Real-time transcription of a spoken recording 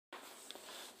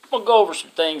gonna go over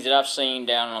some things that I've seen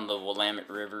down on the Willamette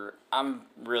River. I'm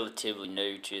relatively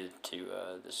new to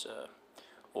this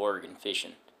Oregon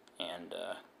fishing, and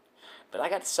but I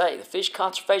got to say, the fish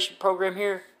conservation program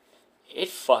here, it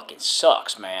fucking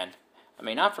sucks, man. I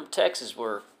mean, I'm from Texas,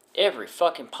 where every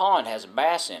fucking pond has a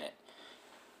bass in it,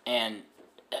 and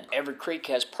every creek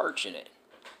has perch in it,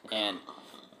 and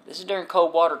this is during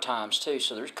cold water times too,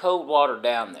 so there's cold water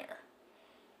down there.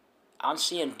 I'm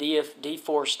seeing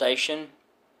deforestation.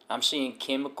 I'm seeing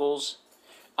chemicals.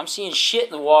 I'm seeing shit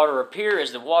in the water appear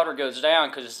as the water goes down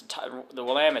because the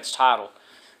Willamette's tidal.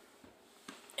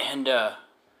 And,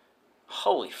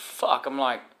 holy fuck, I'm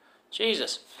like,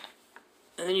 Jesus.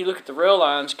 And then you look at the rail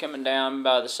lines coming down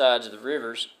by the sides of the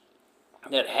rivers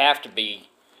that have to be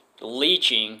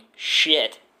leaching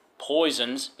shit,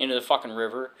 poisons into the fucking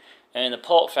river and the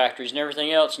pulp factories and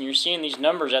everything else. And you're seeing these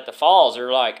numbers at the falls.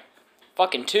 They're like,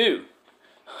 fucking 2.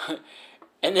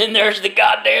 And then there's the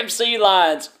goddamn sea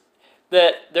lions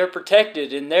that they're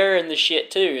protected, and they're in the shit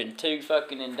too. And two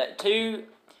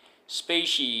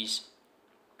species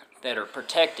that are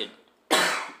protected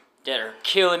that are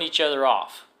killing each other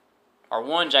off. Or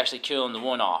one's actually killing the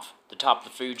one off. The top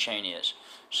of the food chain is.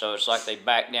 So it's like they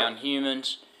back down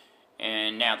humans,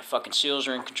 and now the fucking seals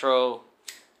are in control,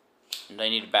 and they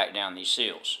need to back down these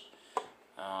seals.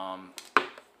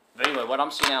 But anyway, what I'm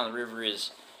seeing down the river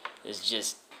is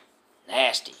just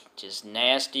nasty. Just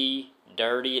nasty,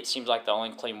 dirty. It seems like the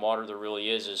only clean water there really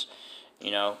is,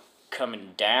 you know,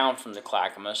 coming down from the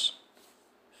Clackamas,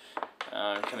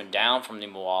 coming down from the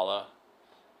Moala,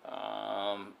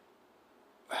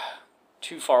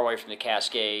 too far away from the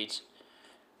Cascades,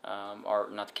 or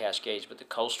not the Cascades, but the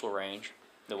coastal range,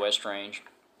 the West Range.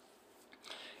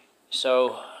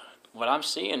 So what I'm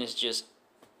seeing is just,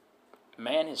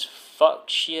 man has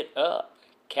fucked shit up.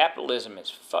 Capitalism has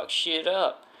fucked shit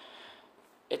up.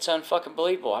 It's unfucking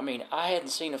believable. I mean, I hadn't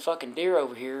seen a fucking deer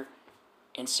over here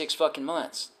in 6 fucking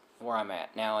months where I'm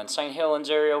at. Now, in St. Helens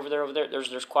area over there,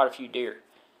 there's quite a few deer.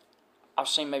 I've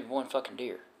seen maybe 1 fucking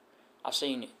deer. I've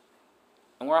seen,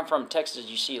 and where I'm from, Texas,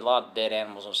 you see a lot of dead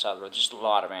animals on the side of the road. Just a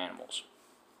lot of animals.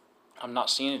 I'm not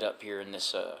seeing it up here in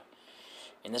this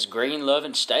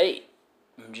green-loving state.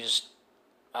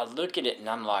 I look at it and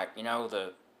I'm like, you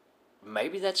know,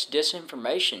 maybe that's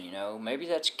disinformation, you know. Maybe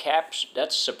that's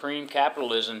supreme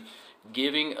capitalism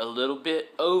giving a little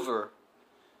bit over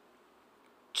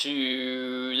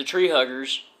to the tree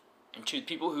huggers and to the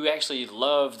people who actually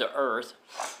love the earth,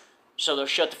 so they'll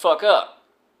shut the fuck up.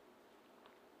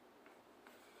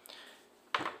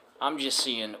 I'm just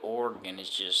seeing Oregon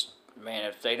is just, man,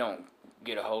 if they don't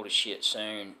get a hold of shit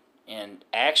soon, and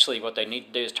actually what they need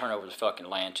to do is turn over the fucking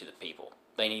land to the people.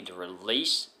 They need to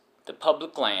release the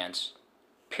public lands,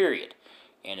 period.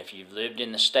 And if you've lived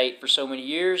in the state for so many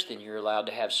years, then you're allowed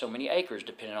to have so many acres,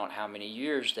 depending on how many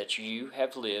years that you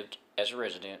have lived as a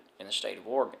resident in the state of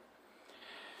Oregon.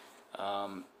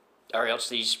 Or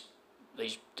else we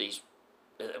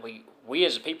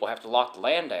as a people have to lock the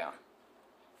land down.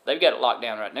 They've got it locked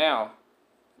down right now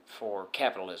for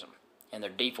capitalism and their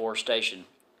deforestation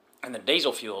and the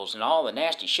diesel fuels and all the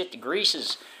nasty shit, the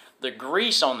grease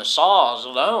on the saws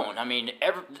alone. I mean,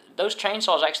 those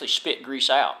chainsaws actually spit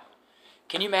grease out.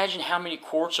 Can you imagine how many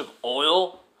quarts of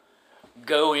oil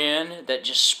go in that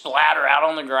just splatter out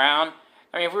on the ground?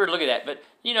 I mean, if we were to look at that, but,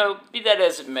 you know, be that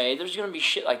as it may, there's going to be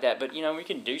shit like that, but, you know, we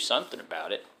can do something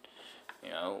about it. You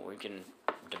know, we can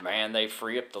demand they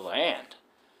free up the land.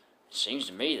 It seems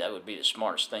to me that would be the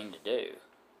smartest thing to do.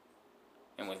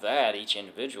 And with that, each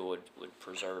individual would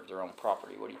preserve their own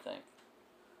property. What do you think?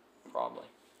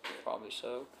 Probably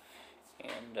so.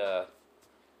 And the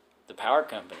power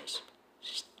companies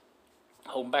just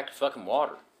holding back the fucking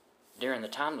water during the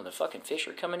time when the fucking fish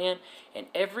are coming in, and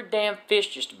every damn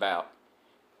fish just about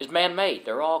is man-made.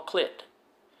 They're all clipped.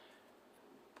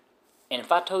 And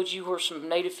if I told you where some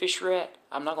native fish are at,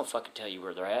 I'm not going to fucking tell you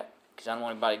where they're at, because I don't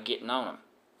want anybody getting on them.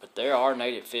 But there are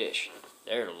native fish.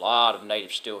 There are a lot of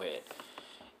native steelhead.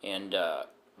 And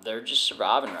they're just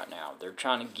surviving right now. They're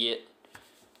trying to get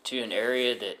to an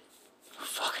area that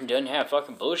fucking doesn't have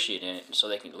fucking bullshit in it so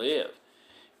they can live.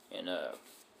 And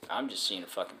I'm just seeing a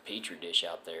fucking petri dish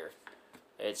out there.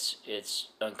 It's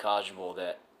unconscionable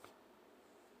that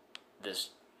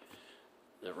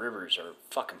the rivers are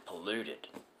fucking polluted.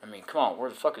 I mean, come on,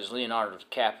 where the fuck is Leonardo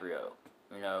DiCaprio?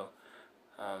 You know,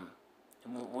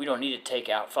 we don't need to take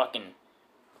out fucking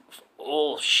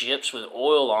oil ships with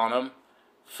oil on them.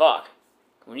 Fuck.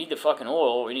 We need the fucking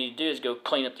oil. What we need to do is go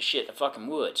clean up the shit in the fucking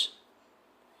woods.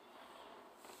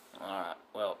 Alright,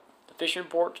 well, the fishing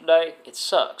report today, it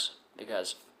sucks.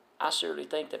 Because I seriously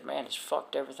think that man has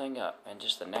fucked everything up. And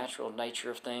just the natural nature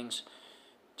of things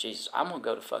Jesus, I'm gonna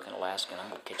go to fucking Alaska and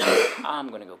I'm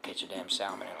gonna go catch a damn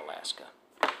salmon in Alaska.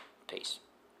 Peace.